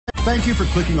Thank you for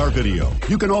clicking our video.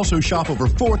 You can also shop over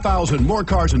 4,000 more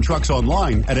cars and trucks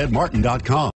online at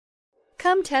edmartin.com.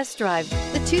 Come test drive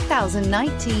the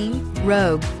 2019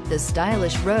 Rogue. The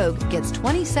stylish Rogue gets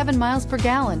 27 miles per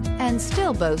gallon and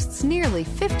still boasts nearly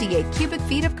 58 cubic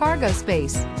feet of cargo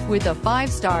space. With a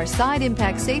 5-star side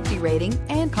impact safety rating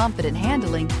and confident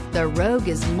handling, the Rogue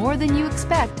is more than you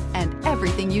expect and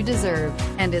everything you deserve,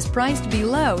 and is priced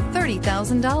below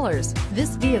 $30,000.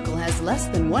 This vehicle has less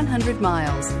than 100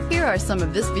 miles. Here are some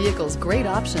of this vehicle's great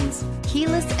options: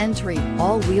 keyless entry,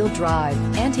 all-wheel drive,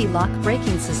 anti-lock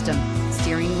braking system,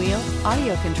 steering wheel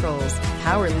audio controls,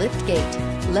 power lift gate,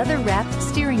 leather-wrapped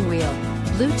steering wheel,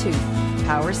 Bluetooth,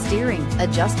 power steering,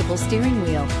 adjustable steering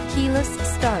wheel, keyless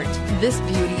start. This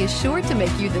beauty is sure to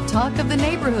make you the talk of the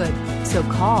neighborhood. So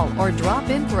call or drop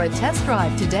in for a test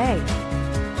drive today.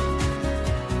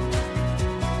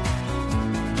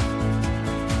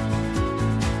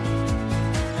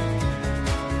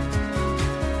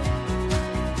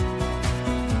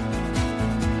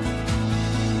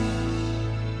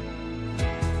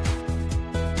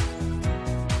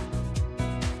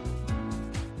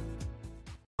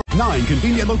 Nine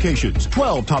convenient locations,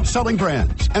 12 top-selling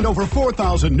brands, and over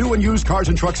 4,000 new and used cars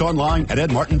and trucks online at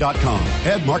edmartin.com.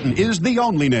 Ed Martin is the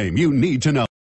only name you need to know.